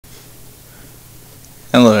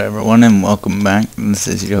Hello everyone and welcome back. This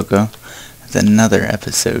is Yoko with another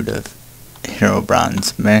episode of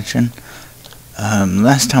HeroBrine's Mansion.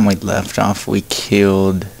 Last time we left off we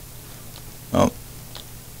killed the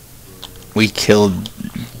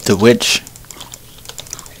witch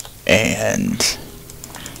and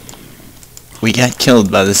we got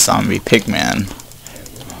killed by the zombie pigman.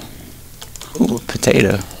 Ooh, a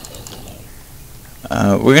potato.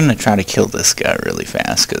 We're gonna try to kill this guy really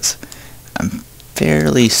fast because I'm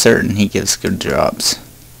fairly certain he gives good drops.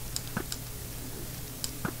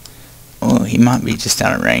 Oh, he might be just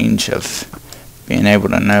out of range of being able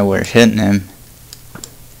to know where it's hitting him,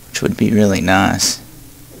 which would be really nice.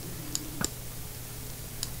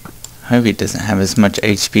 I hope he doesn't have as much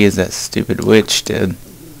HP as that stupid witch did.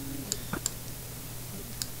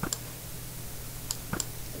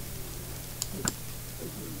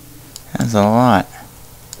 That's a lot.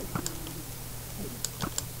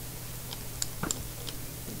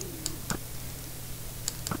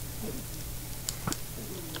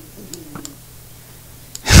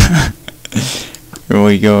 Here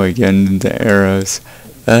we go again into arrows.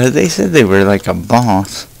 They said they were like a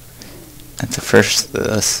boss. That's the first of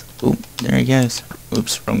this. Oop, there he goes.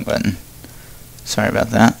 Oops, wrong button. Sorry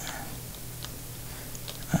about that.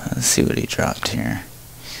 Let's see what he dropped here.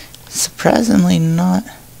 Surprisingly not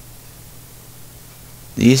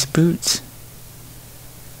these boots.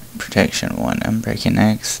 Protection 1, Unbreaking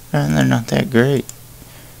X. They're not that great.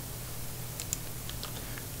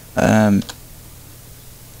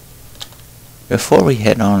 Before we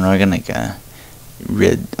head on, we're gonna go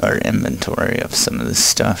rid our inventory of some of this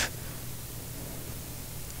stuff.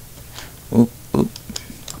 Oop, oop.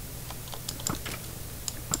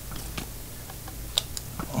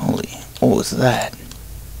 Holy, what was that?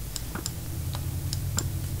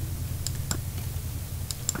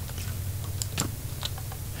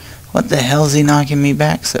 What the hell's he knocking me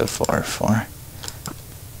back so far for?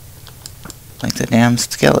 Like the damn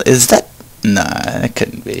skeleton. Is that? Nah, that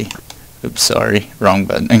couldn't be. Oops, sorry. Wrong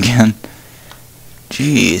button again.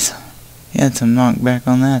 Jeez. He had some knockback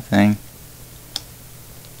on that thing.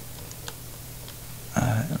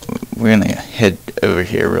 We're gonna head over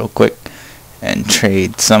here real quick and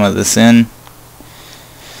trade some of this in.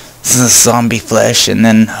 This is zombie flesh, and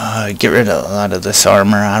then get rid of a lot of this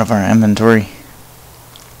armor out of our inventory.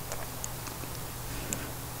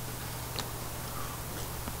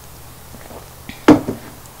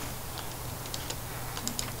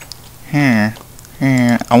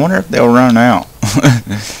 I wonder if they'll run out.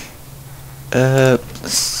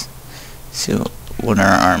 Let's see what our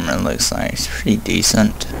armor looks like. It's pretty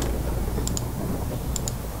decent.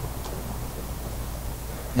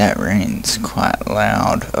 That rain's quite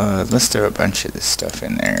loud. Let's throw a bunch of this stuff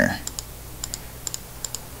in there.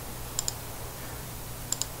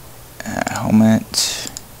 Helmet.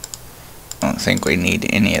 I don't think we need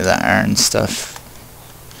any of the iron stuff.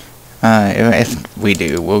 If we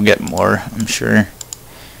do, we'll get more, I'm sure.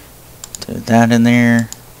 Throw that in there.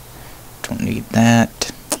 Don't need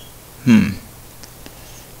that. And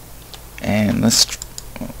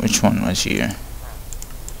which one was you?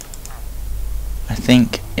 I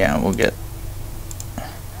think, yeah, we'll get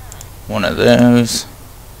one of those.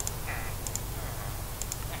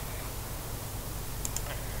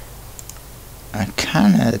 I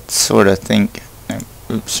kinda sorta think,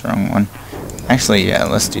 oops, wrong one. Actually, yeah,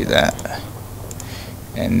 let's do that.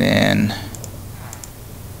 And then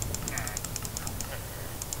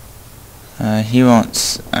he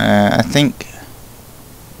wants, I think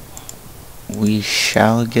we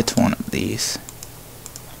shall get one of these.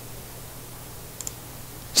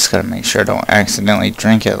 Just gotta make sure I don't accidentally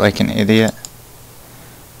drink it like an idiot.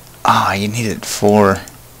 Ah, you needed 4.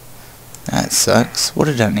 That sucks. What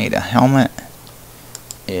did I need? A helmet?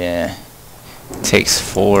 Yeah. It takes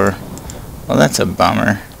 4. Well, that's a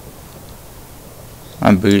bummer.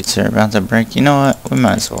 My boots are about to break. You know what? We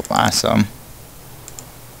might as well buy some.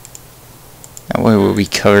 That way we'll be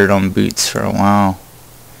covered on boots for a while.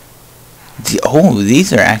 Oh,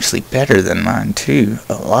 these are actually better than mine too.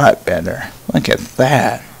 A lot better. Look at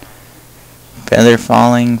that. Feather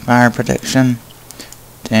falling, fire protection.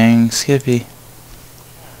 Dang, Skippy.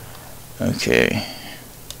 Okay.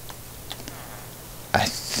 I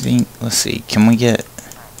think, let's see, can we get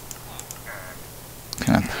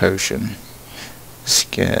kind of potion? Let's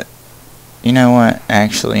get, you know what,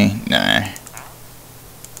 actually, nah.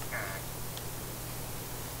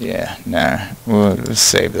 Yeah, nah, we'll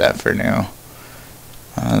save that for now.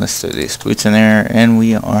 Let's throw these boots in there, and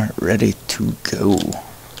we are ready to go.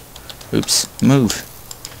 Oops, move.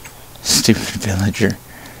 Stupid villager.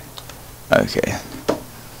 Okay.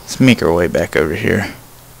 Let's make our way back over here.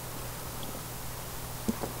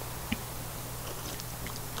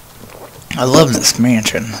 I love this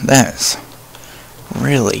mansion. That is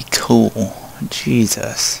really cool.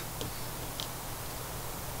 Jesus.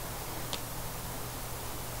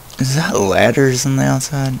 Is that ladders on the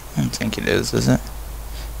outside? I don't think it is it?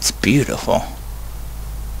 It's beautiful.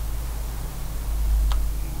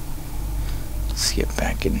 Let's get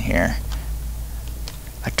back in here.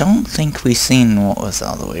 I don't think we seen what was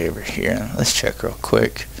all the way over here. Let's check real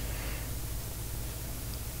quick.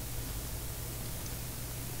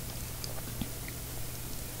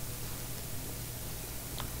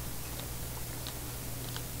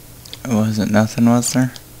 Wasn't nothing, was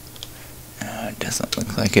there? It doesn't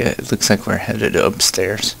look like it. It looks like we're headed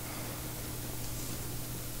upstairs.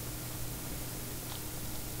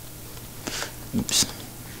 Oops.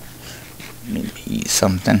 Need to eat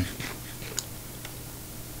something.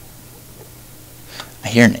 I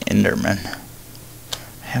hear an Enderman.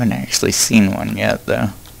 I haven't actually seen one yet, though.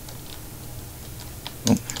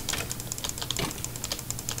 Oop.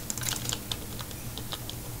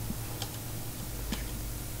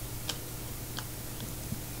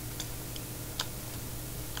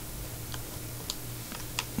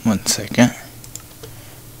 One second.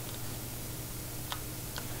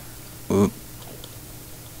 Oop.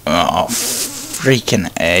 Oh, freaking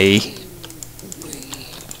A.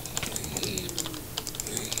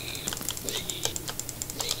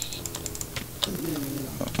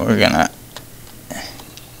 We're gonna...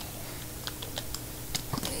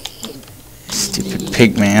 Stupid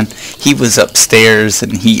pig man. He was upstairs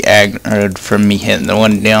and he aggroed from me hitting the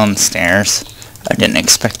one downstairs. I didn't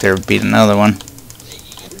expect there would be another one.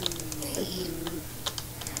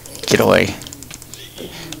 Get away.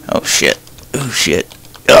 Oh shit. Oh shit.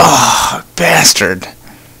 Oh, bastard.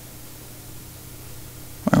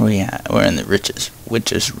 Where are we at? We're in the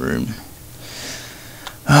witch's room.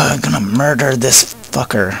 Oh, I'm gonna murder this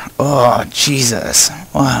fucker. Oh, Jesus.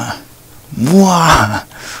 Wow. Wow.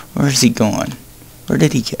 Where's he going? Where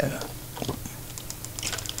did he go?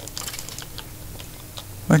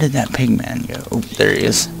 Where did that pig man go? Oh, there he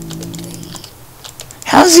is.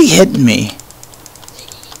 How's he hitting me?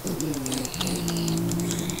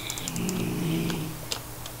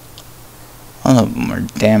 All of them are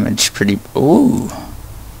damaged pretty... Ooh.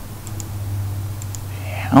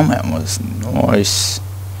 Helmet was nice.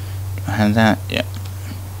 Do I have that? Yeah.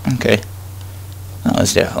 Okay. That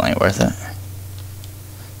was definitely worth it.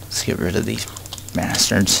 Let's get rid of these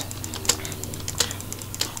bastards.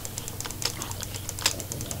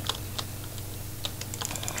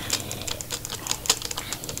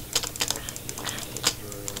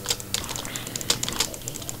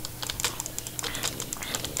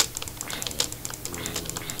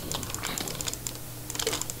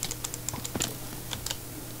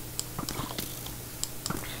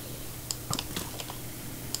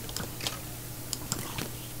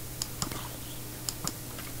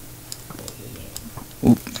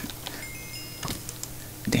 Oop.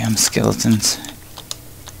 Damn skeletons.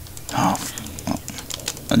 Oh,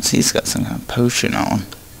 let's see, he's got some kind of potion on.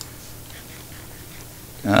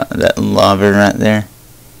 That lava right there.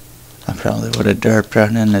 I probably would have derped right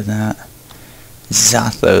into that.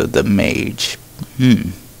 Zatho the mage.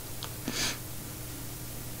 I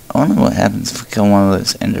wonder what happens if we kill one of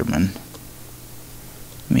those Endermen.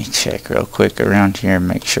 Let me check real quick around here and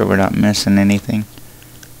make sure we're not missing anything.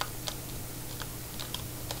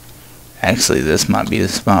 Actually, this might be the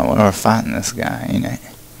spot where we're fighting this guy, ain't it?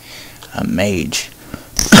 A mage.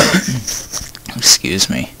 Excuse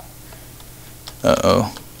me.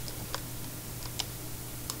 Uh-oh.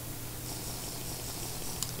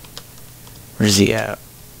 Where's he at?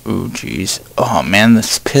 Ooh, jeez. Oh, man,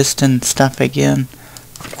 this piston stuff again?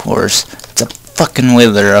 Of course. It's a fucking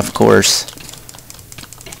wither, of course.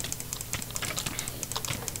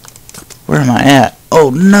 Where am I at?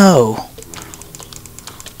 Oh, no!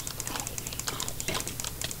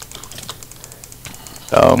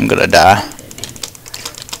 Oh, I'm gonna die.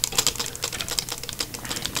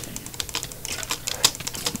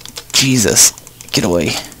 Jesus. Get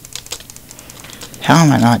away. How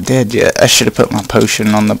am I not dead yet? I should have put my potion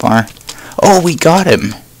on the bar. Oh, we got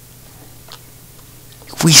him.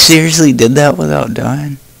 We seriously did that without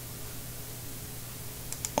dying?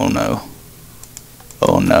 Oh no.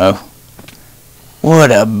 Oh no.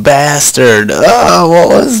 What a bastard. Oh, what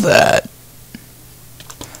was that?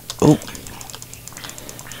 Oh.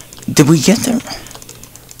 Did we get there?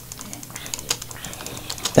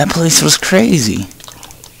 That place was crazy.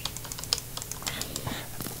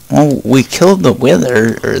 Well, we killed the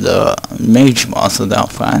wither, or the mage boss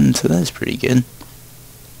without fighting, so that's pretty good.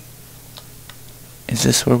 Is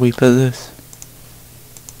this where we put this?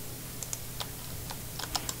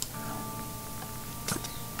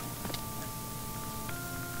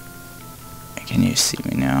 Can you see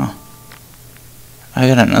me now? I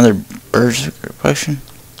got another berserker potion.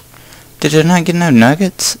 Did I not get no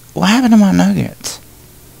nuggets? What happened to my nuggets?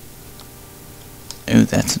 Ooh,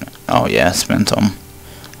 that's... Oh yeah, I spent them.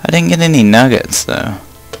 I didn't get any nuggets though.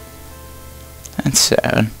 That's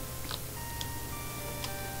sad.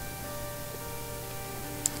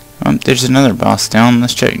 There's another boss down.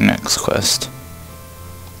 Let's check next quest.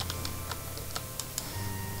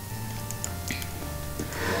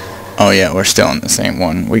 Oh yeah, we're still in the same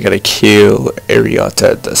one. We gotta kill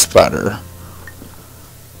Ariata the spider.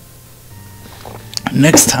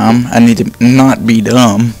 Next time, I need to not be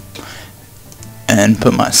dumb and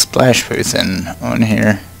put my splash potion on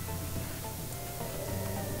here.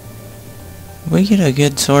 We get a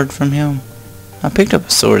good sword from him. I picked up a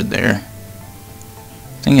sword there.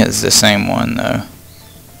 I think it's the same one though.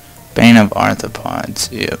 Bane of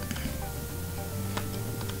Arthropods, yep.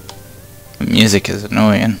 The music is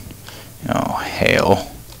annoying. Oh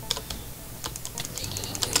hell.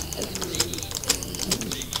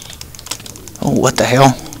 Oh, what the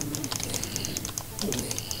hell?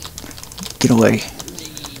 Get away.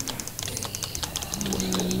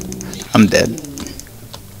 I'm dead.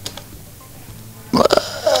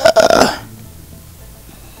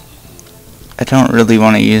 I don't really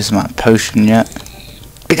want to use my potion yet.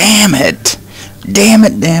 Damn it! Damn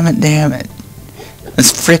it, damn it, damn it.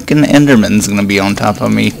 This frickin' Enderman's gonna be on top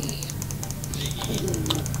of me.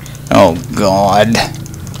 Oh god.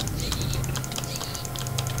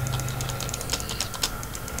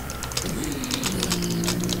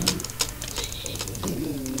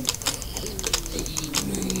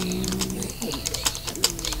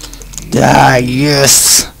 Ah,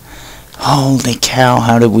 yes! Holy cow,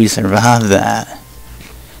 how did we survive that?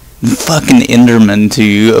 Fucking Enderman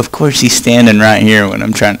too. Of course he's standing right here when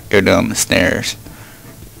I'm trying to go down the stairs.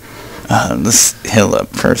 Let's heal up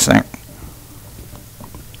for a sec.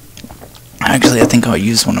 Actually, I think I'll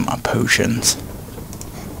use one of my potions.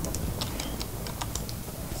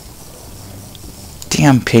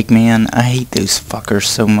 Damn pigman, I hate those fuckers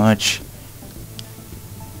so much.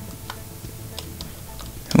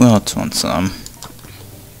 Who else wants some?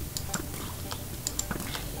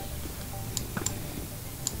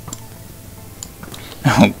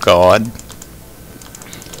 Oh god.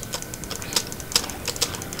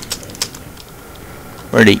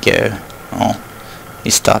 Where'd he go? Oh, he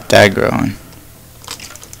stopped aggroing.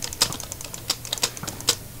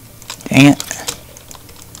 Dang it.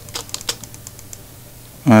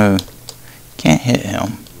 Oh, can't hit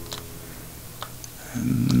him.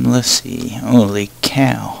 Let's see. Holy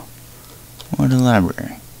cow. What a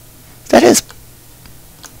library. That is...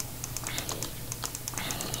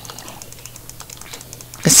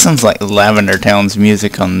 It sounds like Lavender Town's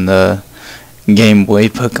music on the Game Boy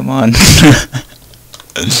Pokemon.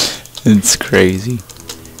 It's crazy.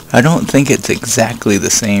 I don't think it's exactly the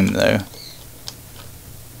same though.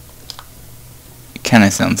 It kind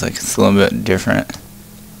of sounds like it's a little bit different.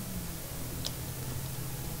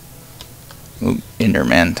 Ooh,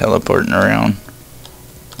 Enderman teleporting around.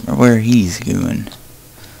 Or where he's going.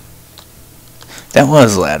 That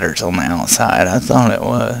was ladders on the outside. I thought it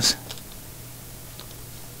was.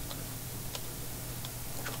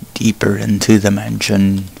 Deeper into the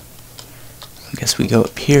mansion. I guess we go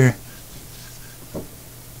up here.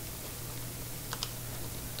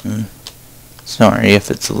 Sorry if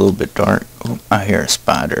it's a little bit dark. Oh, I hear a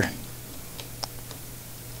spider.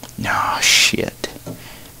 Oh shit.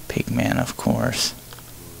 Pigman, of course.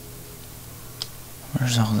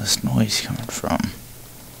 Where's all this noise coming from?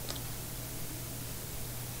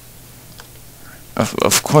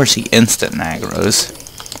 Of course he instant aggroes.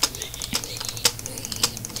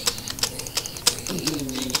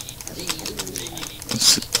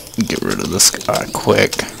 Let's get rid of this guy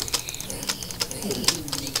quick.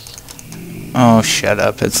 Oh, shut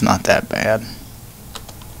up. It's not that bad.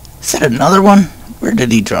 Is that another one? Where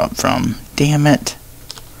did he drop from? Damn it.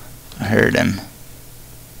 I heard him.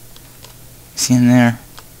 Is he in there?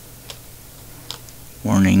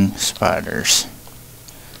 Warning, spiders.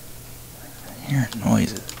 I hear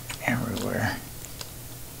noises everywhere.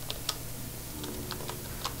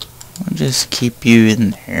 We'll just keep you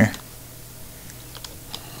in there.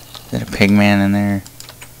 Is there a pigman in there?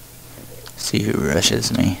 See who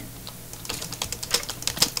rushes me.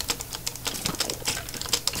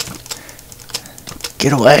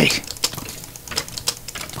 Get away!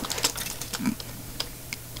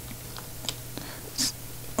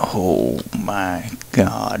 Oh my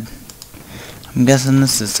god. I'm guessing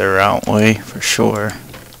this is the route way for sure.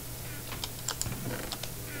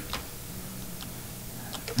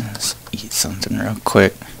 Let's eat something real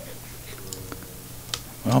quick.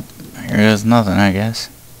 Well, here goes nothing, I guess.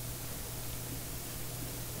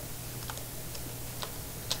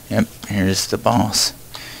 Yep, here's the boss.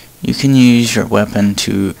 You can use your weapon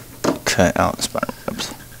to cut out spider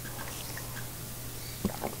webs.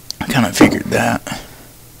 I kind of figured that.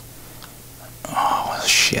 Oh,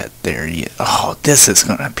 shit, there you... Oh, this is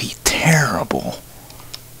gonna be terrible.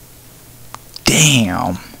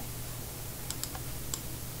 Damn.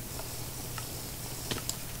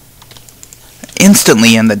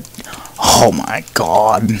 Instantly in the... Oh my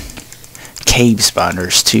god. Cave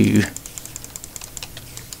spiders, too.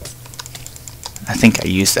 I think I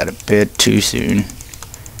used that a bit too soon.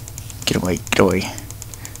 Get away, get away.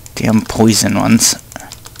 Damn poison ones.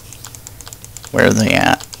 Where are they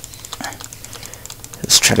at?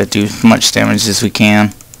 Let's try to do as much damage as we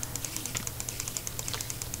can.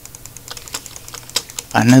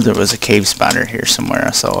 I knew there was a cave spider here somewhere.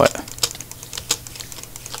 I saw it.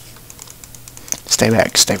 Stay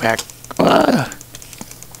back, stay back. Ah.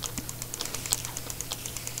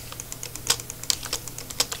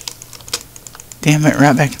 Damn it,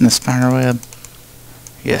 right back in the spider web.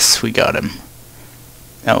 Yes, we got him.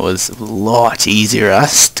 That was a lot easier. I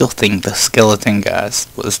still think the skeleton guys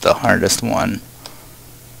was the hardest one.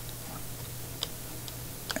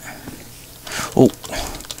 Oh,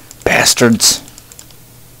 bastards.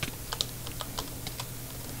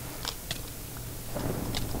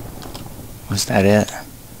 Was that it?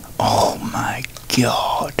 Oh my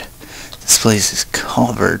god. This place is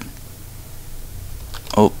covered.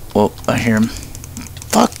 Oh, oh, I hear him.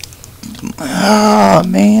 Fuck. Ah,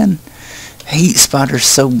 man. I hate spiders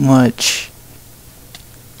so much.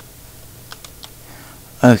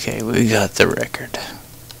 Okay, we got the record.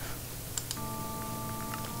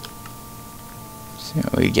 See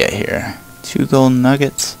what we get here. 2 gold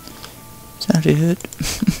nuggets. Is that it?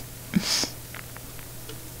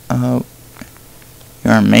 Oh.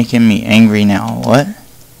 You are making me angry now. What?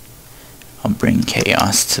 I'll bring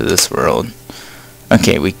chaos to this world.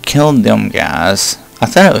 Okay, we killed them guys. I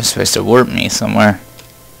thought it was supposed to warp me somewhere.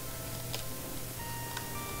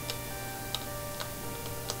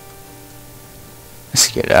 Let's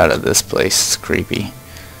get out of this place. It's creepy.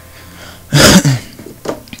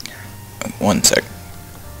 One sec.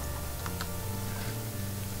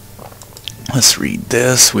 Let's read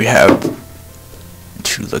this. We have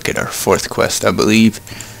to look at our 4th quest, I believe.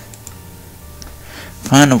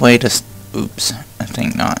 Find a way to... Oops, I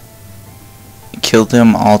think not. Kill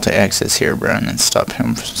them all to access HeroBrine and stop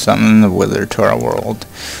him from summoning the wither to our world.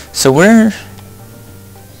 So where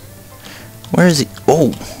is he?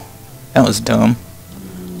 Oh, that was dumb.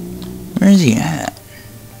 Where is he at?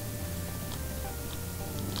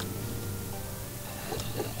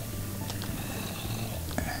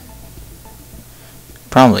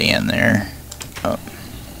 Probably in there. Oh.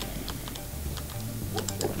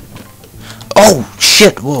 Oh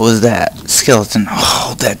shit, what was that? Skeleton.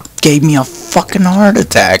 Oh, that gave me a fucking heart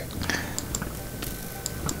attack.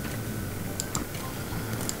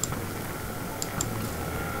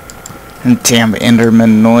 And damn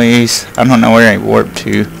Enderman noise. I don't know where I warped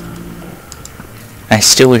to. I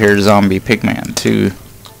still hear zombie pigman too.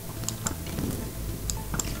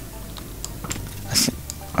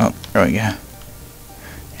 Oh, there we go.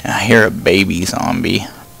 I hear a baby zombie.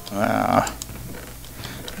 Oh,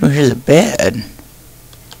 here's a bed.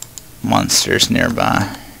 Monsters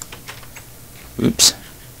nearby. Oops.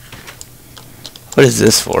 What is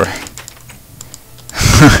this for?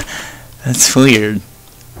 That's weird.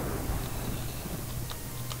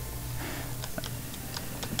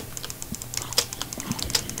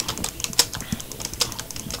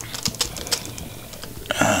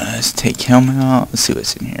 Let's take him out. Let's see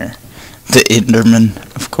what's in here. The Enderman,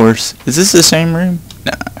 of course. Is this the same room?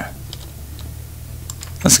 No.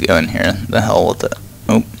 Let's go in here. The hell with it.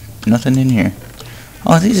 Oh, nothing in here.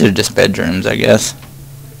 Oh, these are just bedrooms, I guess.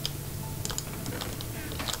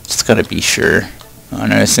 Just gotta be sure. I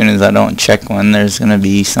know as soon as I don't check one, there's gonna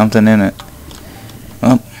be something in it.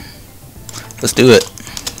 Well, let's do it.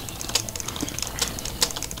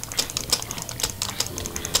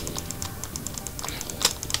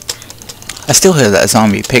 I still hear that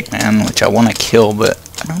zombie pigman, which I want to kill, but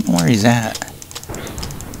I don't know where he's at.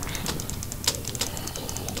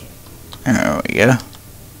 There we go.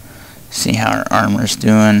 See how our armor's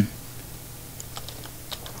doing.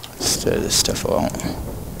 Let's throw this stuff out.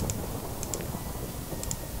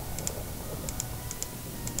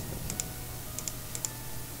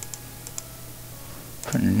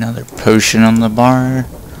 Put another potion on the bar.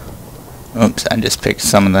 Oops, I just picked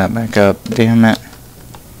some of that back up. Damn it.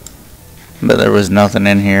 But there was nothing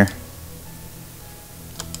in here.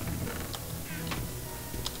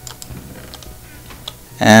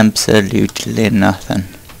 Absolutely nothing.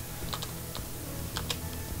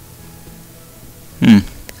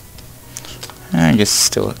 I guess it's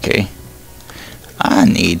still okay. I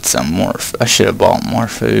need some more. I should have bought more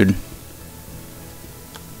food.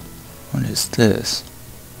 What is this?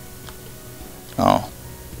 Oh.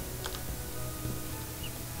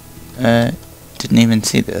 Didn't even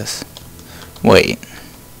see this. Wait.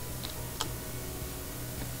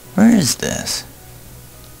 Where is this?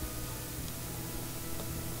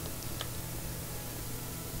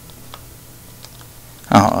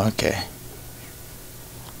 Oh, okay.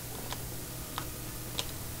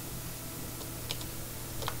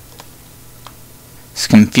 Just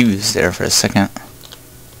confused there for a second.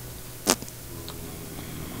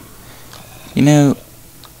 You know,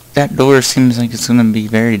 that door seems like it's gonna be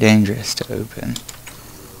very dangerous to open.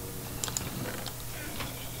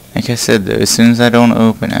 Like I said though, as soon as I don't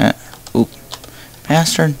open it... Oop.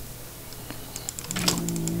 Bastard.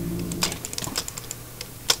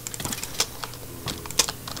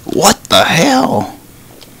 What the hell?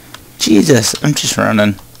 Jesus, I'm just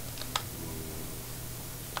running.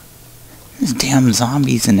 There's damn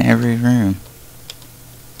zombies in every room.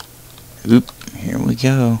 Oop, here we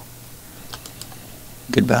go.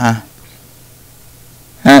 Goodbye.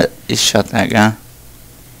 Just shot that guy.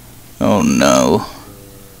 Oh no.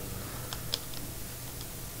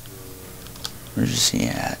 Where's he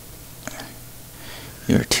at?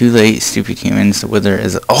 You're too late, stupid humans. The wither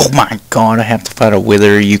is... Oh my god, I have to fight a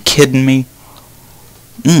wither. Are you kidding me?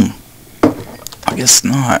 I guess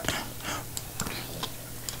not.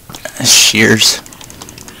 Shears.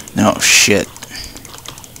 No, shit.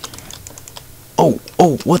 Oh,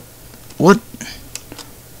 what?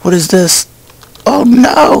 What is this? Oh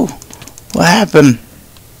no! What happened?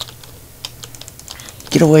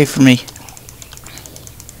 Get away from me.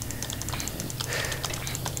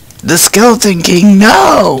 The Skeleton King,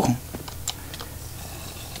 no!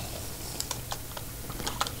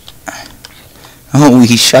 Oh,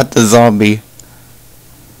 he shot the zombie.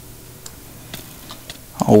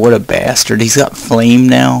 Oh, what a bastard. He's got flame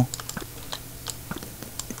now.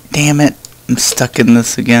 Damn it. I'm stuck in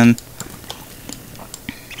this again.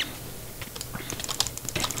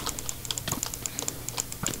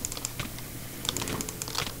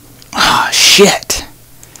 Ah, shit.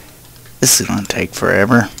 This is gonna take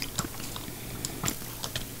forever.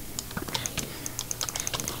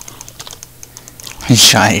 I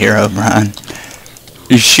shot HeroBrine.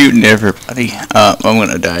 He's shooting everybody. I'm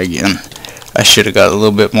gonna die again. I should have got a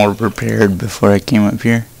little bit more prepared before I came up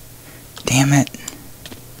here. Damn it.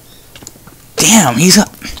 Damn, he's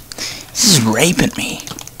up. This is raping me.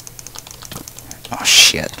 Oh,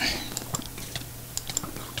 shit.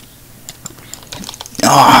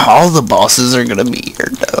 Oh, all the bosses are gonna be here,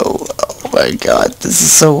 though. Oh my god, this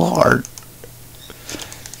is so hard.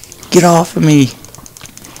 Get off of me.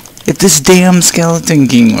 If this damn Skeleton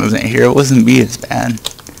King wasn't here, it wouldn't be as bad.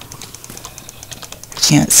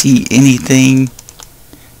 Can't see anything.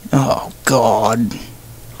 Oh god.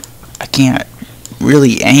 I can't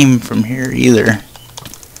really aim from here either.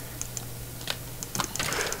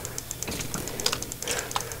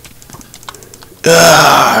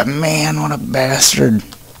 Ugh, man, what a bastard.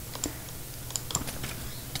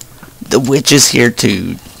 The witch is here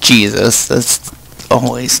too. Jesus, that's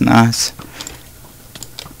always nice.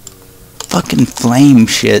 Fucking flame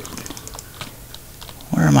shit.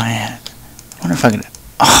 Where am I at? I wonder if I can...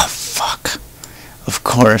 Oh, fuck. Of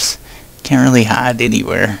course. Can't really hide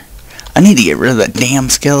anywhere. I need to get rid of that damn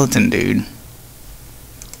skeleton dude.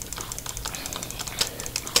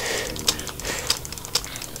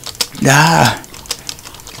 Ah.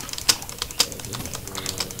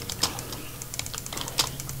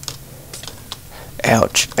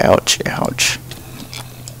 Ouch, ouch, ouch.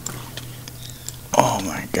 Oh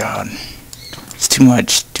my god. It's too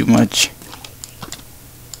much, too much.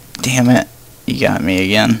 Damn it. You got me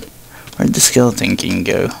again. Where'd the Skeleton King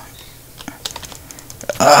go?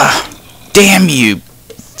 Ah, damn you,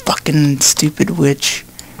 fucking stupid witch.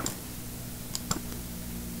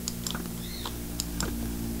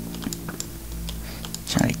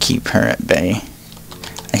 Trying to keep her at bay.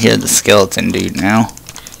 I hear the skeleton dude now.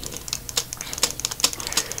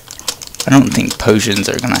 I don't think potions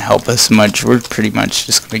are gonna help us much. We're pretty much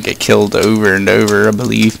just gonna get killed over and over, I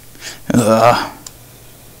believe. Ugh.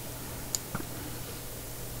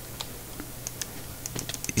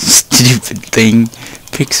 Stupid thing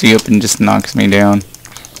picks me up and just knocks me down.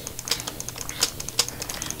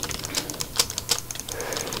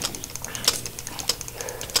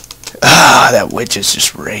 Ah, that witch is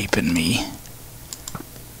just raping me.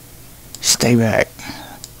 Stay back.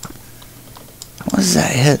 What is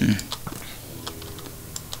that hitting?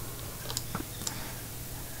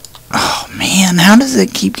 Man, how does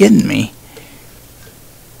it keep getting me?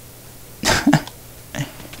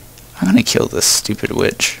 I'm gonna kill this stupid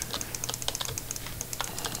witch.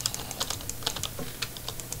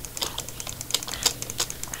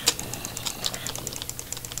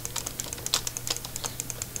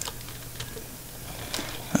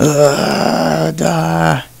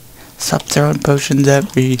 Die. Stop throwing potions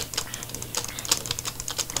at me.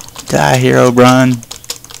 Die, HeroBrine.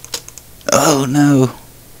 Oh no.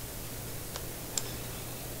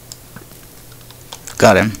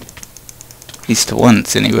 Got him. At least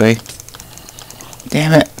once anyway.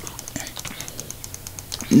 Damn it.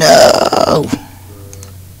 No.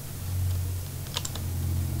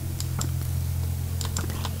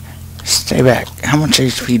 Stay back. How much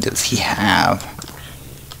HP does he have?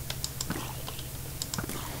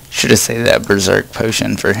 Should have saved that berserk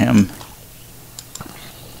potion for him.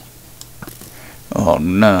 Oh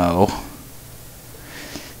no.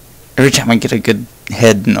 Every time I get a good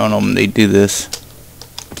head on them, they do this.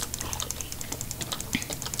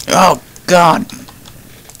 Oh god.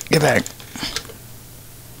 Get back.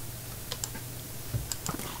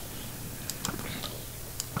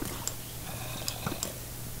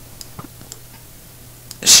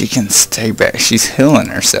 She can stay back. She's healing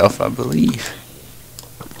herself, I believe.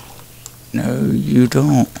 No, you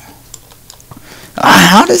don't.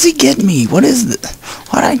 How does he get me? What is this?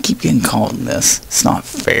 Why do I keep getting caught in this? It's not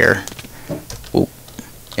fair. Oh,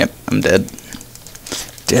 yep, I'm dead.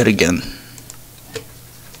 Dead again.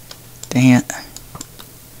 Dang it.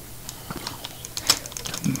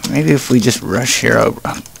 Maybe if we just rush Hero...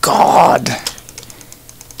 Oh, God!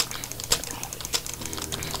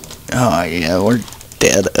 Oh, yeah, we're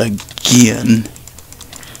dead again.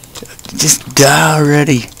 Just die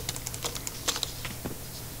already.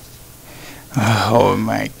 Oh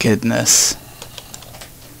my goodness.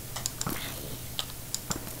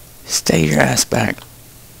 Stay your ass back.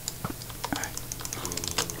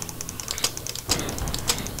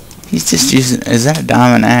 He's just using... Is that a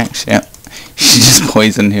diamond axe? Yep. She just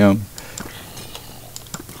poisoned him.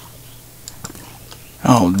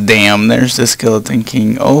 Oh damn, there's the Skeleton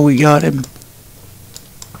King. Oh, we got him.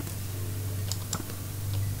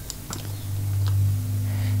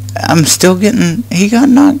 I'm still getting... He got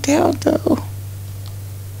knocked out, though.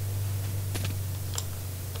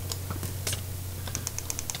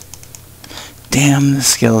 Damn, the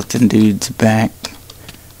skeleton dude's back.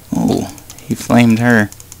 Oh, he flamed her.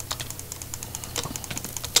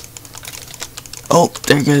 Oh,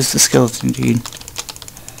 there goes the skeleton dude.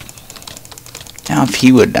 Now if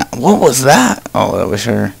he would die... What was that? Oh, that was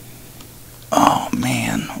her. Oh,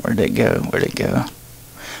 man. Where'd it go? Where'd it go?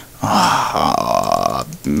 Oh,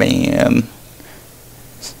 man.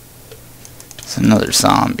 It's another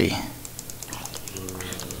zombie.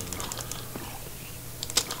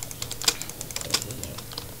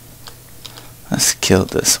 Let's kill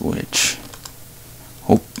this witch.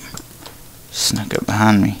 Oh, snuck up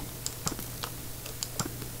behind me.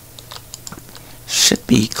 Should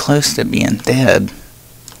be close to being dead.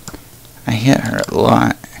 I hit her a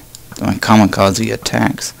lot. Doing kamikaze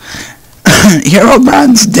attacks.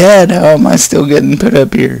 HeroBrine's dead. How am I still getting put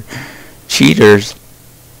up here? Cheaters.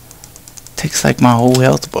 Takes like my whole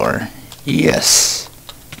health bar. Yes.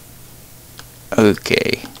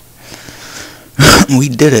 Okay. We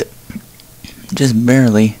did it. Just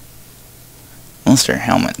barely. Lost our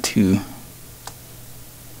helmet too.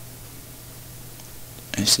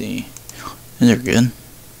 I see. These are good.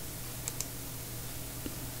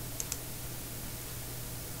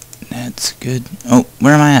 That's good. Oh,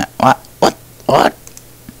 where am I at? What?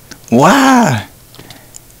 Why?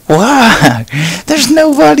 Why? There's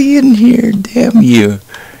nobody in here, damn you.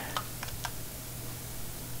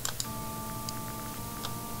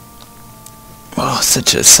 Oh,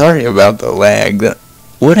 sorry about the lag.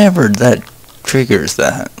 Whatever that triggers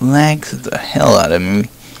that lags the hell out of me.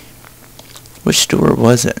 Which door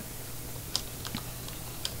was it?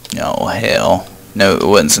 Oh, hell. No, it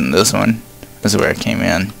wasn't this one. This is where I came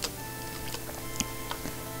in.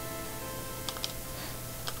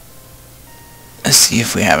 Let's see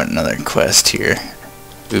if we have another quest here.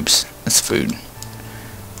 Oops, that's food.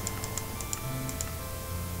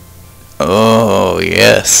 Oh,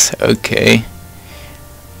 yes, okay.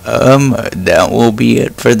 That will be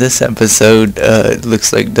it for this episode. It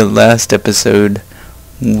looks like the last episode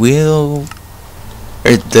will...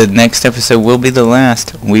 Or the next episode will be the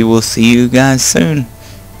last. We will see you guys soon.